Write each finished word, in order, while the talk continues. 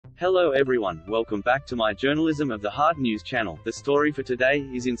Hello everyone, welcome back to my Journalism of the Heart news channel. The story for today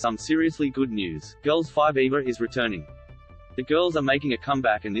is in some seriously good news. Girls5eva is returning. The girls are making a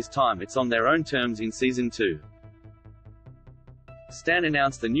comeback, and this time it's on their own terms in Season 2. Stan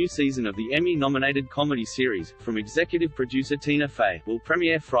announced the new season of the Emmy-nominated comedy series, from executive producer Tina Fey, will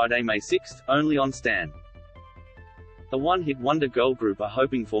premiere Friday, May 6th, only on Stan. The one-hit wonder girl group are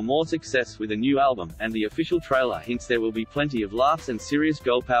hoping for more success with a new album, and the official trailer hints there will be plenty of laughs and serious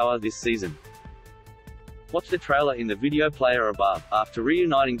girl power this season. Watch the trailer in the video player above. After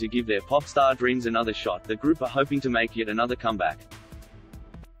reuniting to give their pop star dreams another shot, the group are hoping to make yet another comeback.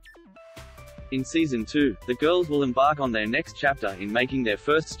 In Season 2, the girls will embark on their next chapter in making their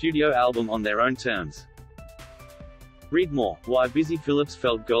first studio album on their own terms. Read more, why Busy Phillips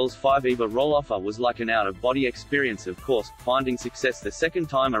felt Girls5eva roll-offer was like an out-of-body experience. Of course, finding success the second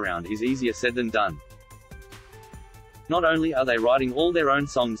time around is easier said than done. Not only are they writing all their own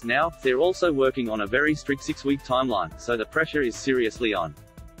songs now, they're also working on a very strict 6-week timeline, so the pressure is seriously on.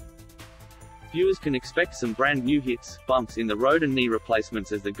 Viewers can expect some brand new hits, bumps in the road and knee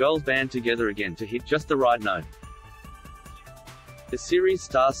replacements as the girls band together again to hit just the right note. The series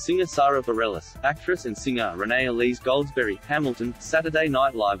stars singer Sara Bareilles, actress and singer Renee Elise Goldsberry, Hamilton, Saturday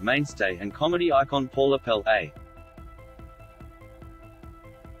Night Live mainstay and comedy icon Paula Pell, A.P.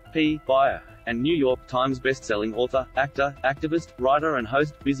 buyer, and New York Times best-selling author, actor, activist, writer and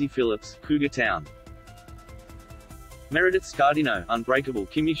host Busy Phillips, Cougar Town. Meredith Scardino, Unbreakable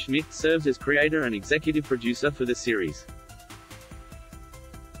Kimmy Schmidt serves as creator and executive producer for the series.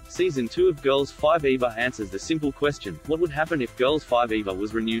 Season 2 of Girls5eva answers the simple question, what would happen if Girls5eva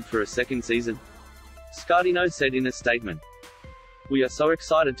was renewed for a second season? Scardino said in a statement. We are so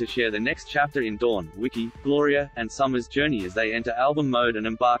excited to share the next chapter in Dawn, Wiki, Gloria, and Summer's journey as they enter album mode and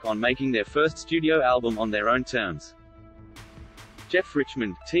embark on making their first studio album on their own terms. Jeff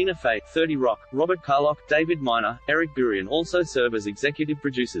Richmond, Tina Fey, 30 Rock, Robert Carlock, David Miner, Eric Burian also serve as executive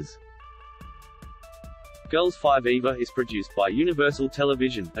producers. Girls5eva is produced by Universal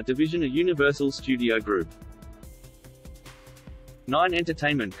Television, a division of Universal Studio Group. 9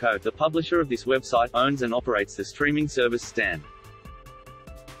 Entertainment Co., the publisher of this website, owns and operates the streaming service Stan.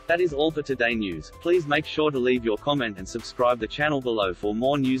 That is all for today news. Please make sure to leave your comment and subscribe the channel below for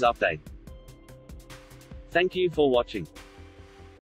more news update. Thank you for watching.